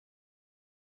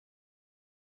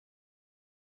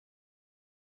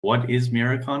What is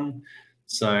MIRACON?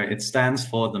 So it stands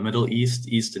for the Middle East,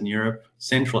 Eastern Europe,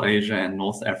 Central Asia, and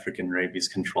North African Rabies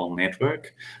Control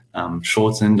Network,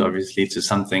 shortened obviously to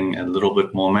something a little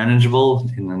bit more manageable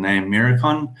in the name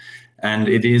MIRACON. And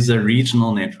it is a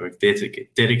regional network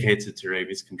dedicated to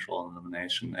rabies control and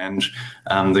elimination.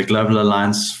 And the Global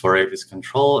Alliance for Rabies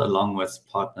Control, along with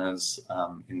partners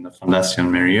in the Fondation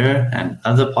Mérieux and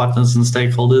other partners and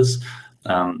stakeholders,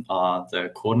 are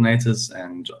the coordinators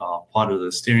and are part of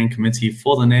the steering committee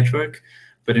for the network.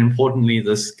 But importantly,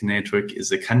 this network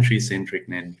is a country-centric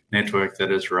network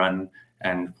that is run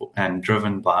and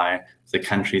driven by the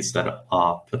countries that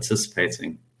are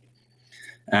participating.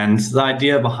 And the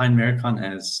idea behind MIRACON,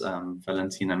 as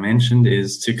Valentina mentioned,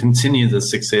 is to continue the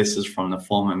successes from the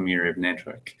former MIRIB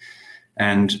network.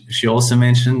 And she also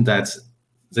mentioned that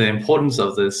the importance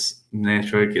of this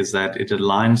network is that it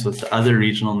aligns with the other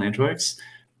regional networks,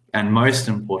 and most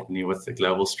importantly, with the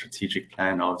global strategic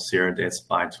plan of 0 deaths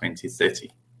by 2030.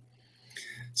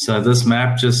 So this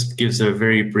map just gives a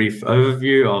very brief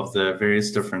overview of the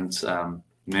various different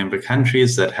member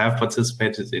countries that have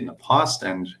participated in the past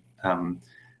and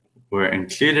were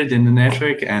included in the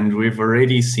network, and we've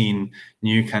already seen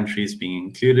new countries being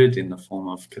included in the form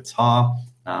of Qatar,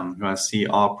 who I see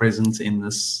are present in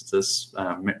this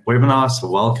webinar, so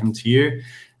welcome to you.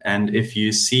 And if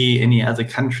you see any other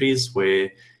countries where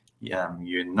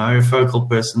you know focal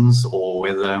persons, or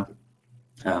whether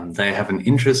they have an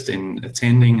interest in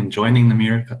attending and joining the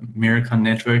MIRACON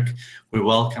network, we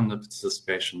welcome the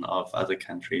participation of other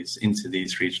countries into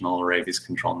these regional rabies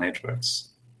control networks.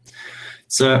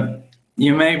 So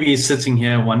you may be sitting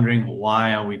here wondering,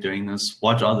 why are we doing this?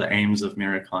 What are the aims of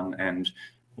MIRACON, and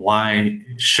why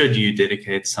should you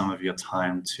dedicate some of your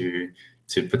time to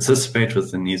participate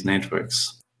within these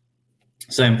networks?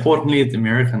 So importantly, the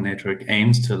MIRACON network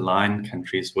aims to align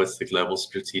countries with the global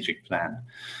strategic plan.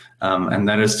 And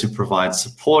that is to provide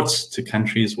support to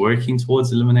countries working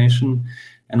towards elimination,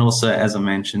 and also, as I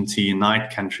mentioned, to unite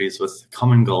countries with the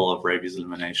common goal of rabies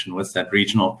elimination with that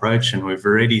regional approach. And we've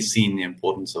already seen the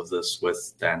importance of this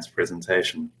with Dan's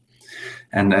presentation.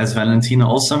 And as Valentina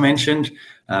also mentioned,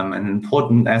 an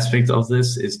important aspect of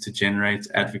this is to generate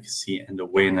advocacy and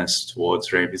awareness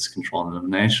towards rabies control and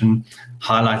elimination,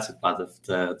 highlighted by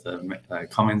the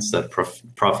comments that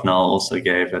Prof. Null also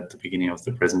gave at the beginning of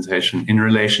the presentation in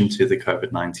relation to the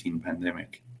COVID-19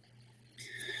 pandemic.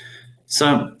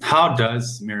 So how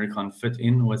does MIRACON fit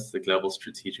in with the global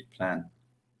strategic plan?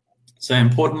 So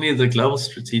importantly, the global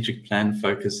strategic plan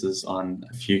focuses on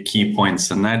a few key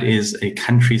points, and that is a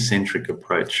country-centric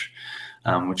approach,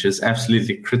 which is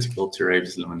absolutely critical to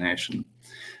rabies elimination.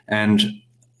 And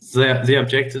the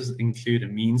objectives include a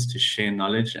means to share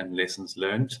knowledge and lessons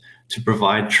learned, to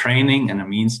provide training and a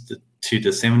means to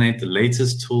disseminate the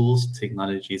latest tools,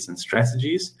 technologies, and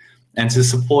strategies, and to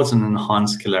support and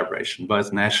enhance collaboration,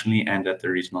 both nationally and at the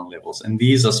regional levels. And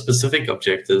these are specific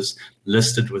objectives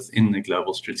listed within the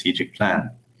Global Strategic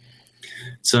Plan.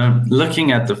 So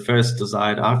looking at the first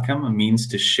desired outcome, a means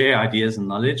to share ideas and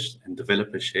knowledge and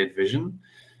develop a shared vision,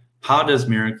 how does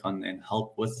MIRACON then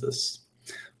help with this?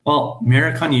 Well,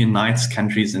 MIRACON unites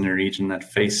countries in a region that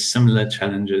face similar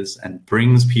challenges and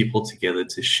brings people together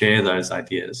to share those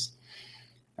ideas.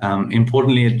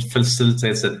 Importantly, it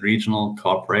facilitates that regional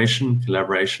cooperation,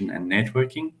 collaboration, and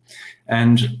networking,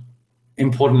 and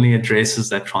importantly addresses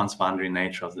that transboundary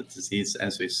nature of the disease,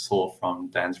 as we saw from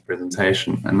Dan's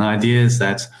presentation. And the idea is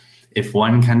that if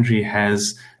one country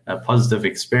has a positive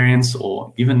experience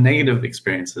or even negative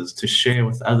experiences to share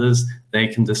with others, they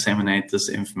can disseminate this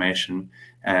information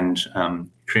and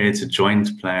create a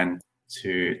joint plan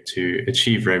to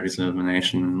achieve rabies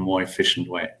elimination in a more efficient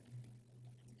way.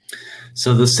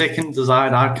 So the second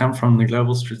desired outcome from the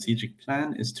Global Strategic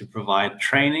Plan is to provide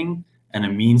training and a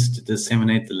means to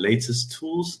disseminate the latest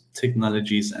tools,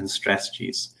 technologies, and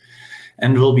strategies.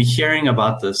 And we'll be hearing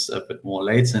about this a bit more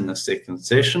later in the second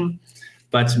session.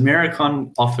 But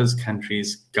MIRACON offers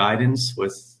countries guidance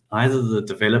with either the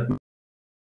development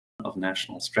of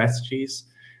national strategies,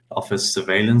 it offers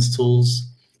surveillance tools,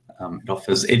 it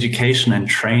offers education and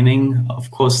training. Of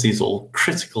course, these are all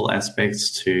critical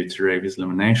aspects to rabies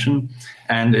elimination,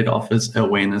 and it offers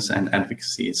awareness and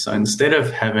advocacy. So instead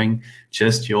of having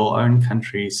just your own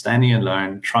country standing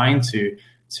alone, trying to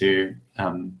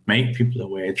make people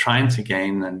aware, trying to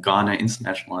gain and garner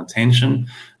international attention,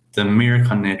 the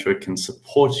MIRACON network can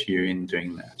support you in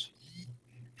doing that.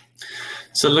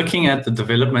 So looking at the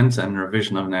development and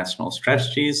revision of national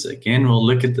strategies, again, we'll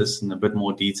look at this in a bit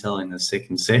more detail in the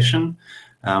second session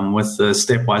with the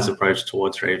stepwise approach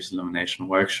towards rabies elimination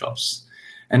workshops.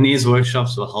 And these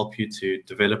workshops will help you to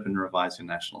develop and revise your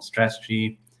national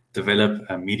strategy, develop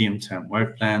a medium-term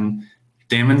work plan,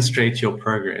 demonstrate your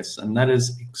progress. And that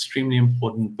is extremely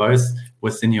important, both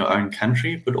within your own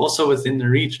country, but also within the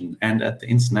region and at the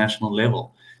international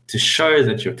level, to show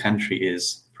that your country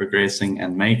is progressing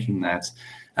and making that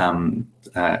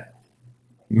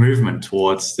movement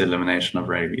towards the elimination of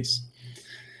rabies.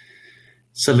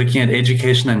 So looking at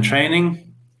education and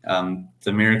training,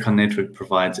 the Miracon Network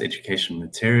provides education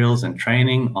materials and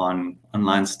training on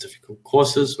online certificate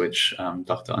courses, which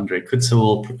Dr. Andre Kutzer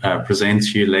will present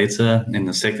to you later in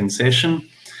the second session.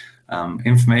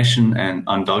 Information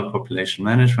on dog population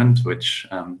management, which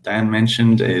Dan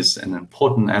mentioned, is an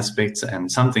important aspect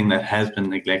and something that has been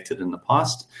neglected in the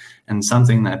past, and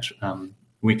something that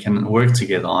we can work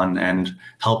together on and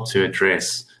help to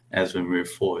address as we move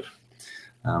forward.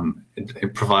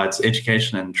 It provides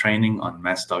education and training on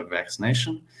mass dog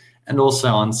vaccination and also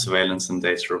on surveillance and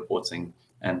data reporting.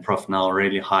 And Prof. Nell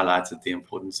really highlighted the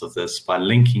importance of this by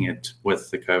linking it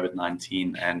with the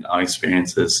COVID-19 and our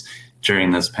experiences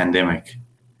during this pandemic.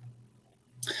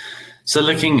 So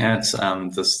looking at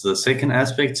the second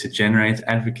aspect, to generate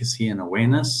advocacy and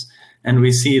awareness, and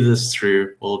we see this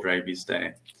through World Rabies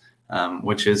Day,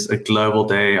 which is a global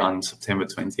day on September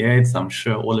 28th. I'm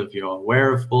sure all of you are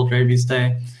aware of World Rabies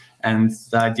Day. And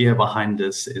the idea behind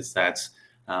this is that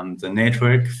the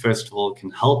network, first of all, can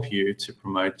help you to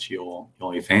promote your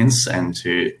events and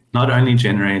to not only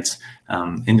generate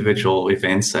individual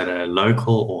events at a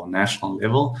local or national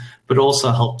level, but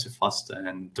also help to foster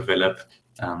and develop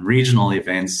regional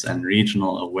events and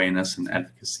regional awareness and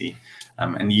advocacy,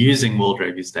 and using World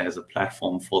Rabies Day as a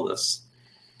platform for this.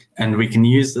 And we can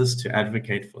use this to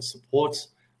advocate for support,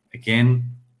 again,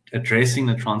 addressing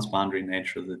the transboundary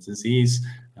nature of the disease,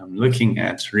 looking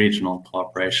at regional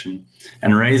cooperation,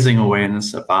 and raising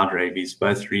awareness about rabies,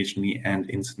 both regionally and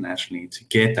internationally, to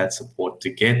get that support, to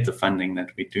get the funding that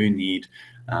we do need,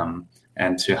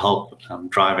 and to help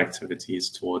drive activities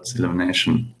towards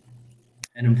elimination.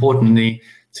 And importantly,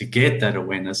 to get that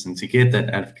awareness and to get that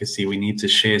advocacy, we need to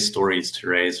share stories to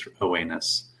raise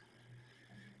awareness.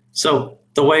 So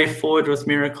the way forward with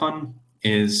Miracon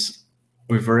is,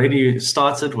 we've already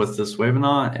started with this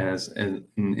webinar as an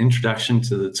introduction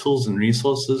to the tools and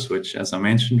resources, which, as I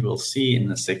mentioned, we'll see in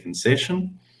the second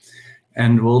session.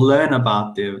 And we'll learn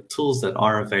about the tools that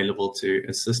are available to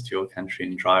assist your country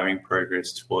in driving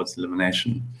progress towards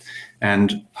elimination.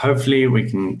 And hopefully we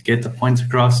can get the point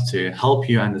across to help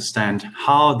you understand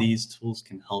how these tools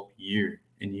can help you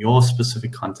in your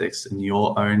specific context, in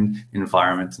your own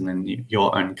environment, and in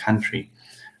your own country,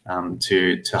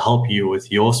 to help you with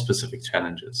your specific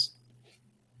challenges.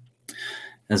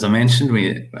 As I mentioned,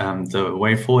 the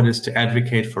way forward is to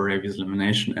advocate for rabies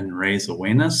elimination and raise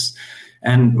awareness.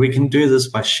 And we can do this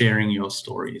by sharing your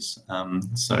stories.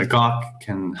 So GARC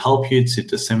can help you to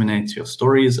disseminate your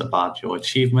stories about your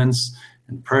achievements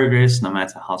and progress, no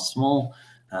matter how small.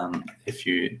 If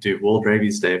you do World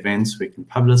Rabies Day events, we can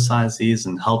publicize these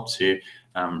and help to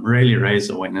really raise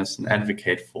awareness and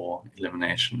advocate for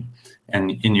elimination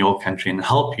and in your country, and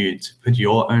help you to put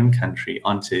your own country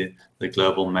onto the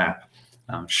global map,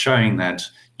 showing that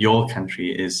your country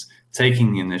is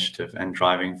taking the initiative and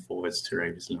driving forwards to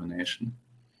rabies elimination.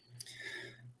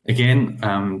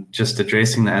 Again, just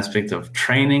addressing the aspect of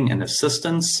training and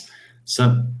assistance.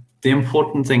 So the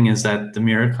important thing is that the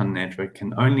Miracon Network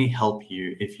can only help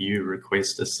you if you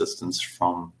request assistance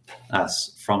from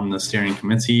us, from the steering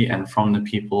committee, and from the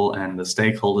people and the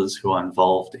stakeholders who are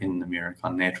involved in the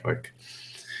Miracon Network.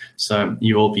 So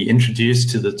you will be introduced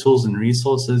to the tools and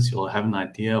resources. You'll have an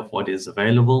idea of what is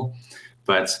available,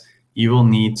 but you will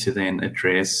need to then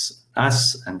address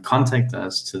us and contact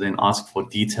us to then ask for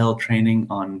detailed training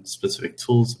on specific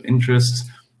tools of interest,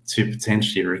 to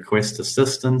potentially request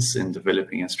assistance in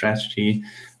developing a strategy,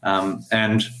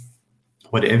 and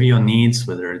whatever your needs,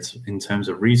 whether it's in terms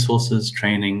of resources,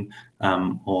 training,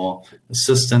 or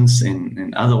assistance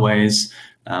in other ways,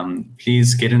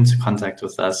 please get into contact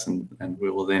with us, and we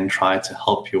will then try to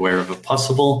help you wherever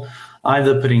possible,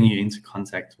 either putting you into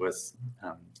contact with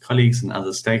colleagues and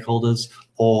other stakeholders,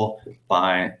 or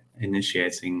by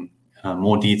initiating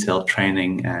more detailed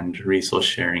training and resource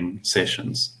sharing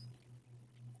sessions.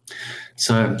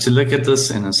 So to look at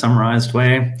this in a summarized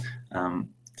way,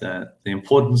 the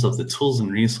importance of the tools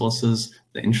and resources,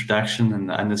 the introduction and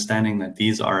the understanding that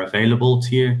these are available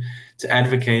to you, to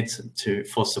advocate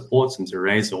for support and to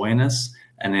raise awareness,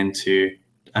 and then to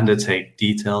undertake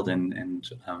detailed and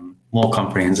more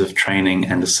comprehensive training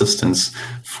and assistance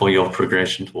for your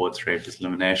progression towards rabies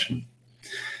elimination.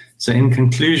 So in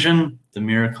conclusion, the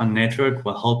Miracon Network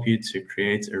will help you to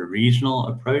create a regional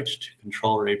approach to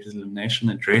control rabies elimination,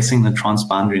 addressing the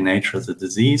transboundary nature of the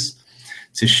disease,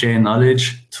 to share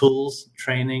knowledge, tools,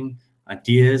 training,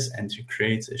 ideas, and to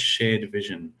create a shared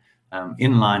vision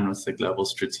in line with the global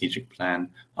strategic plan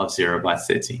of 0 by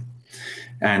 30.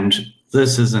 And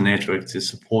this is a network to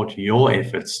support your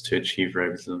efforts to achieve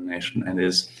rabies elimination and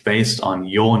is based on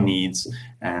your needs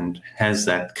and has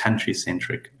that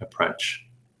country-centric approach.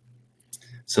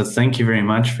 So thank you very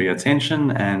much for your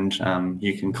attention, and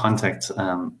you can contact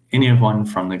anyone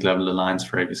from the Global Alliance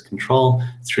for Rabies Control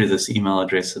through this email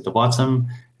address at the bottom,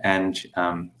 and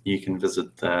you can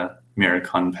visit the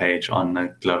Miracon page on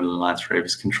the Global Alliance for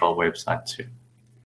Rabies Control website too.